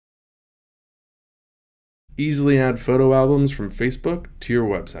Easily add photo albums from Facebook to your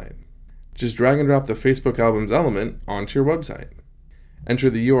website. Just drag and drop the Facebook albums element onto your website. Enter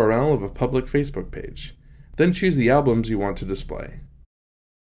the URL of a public Facebook page. Then choose the albums you want to display.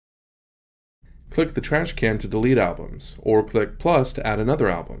 Click the trash can to delete albums, or click plus to add another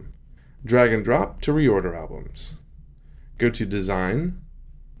album. Drag and drop to reorder albums. Go to Design,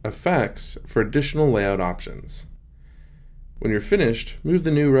 Effects for additional layout options. When you're finished, move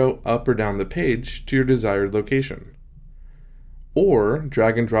the new row up or down the page to your desired location. Or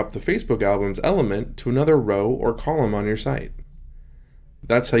drag and drop the Facebook albums element to another row or column on your site.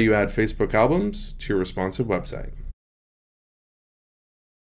 That's how you add Facebook albums to your responsive website.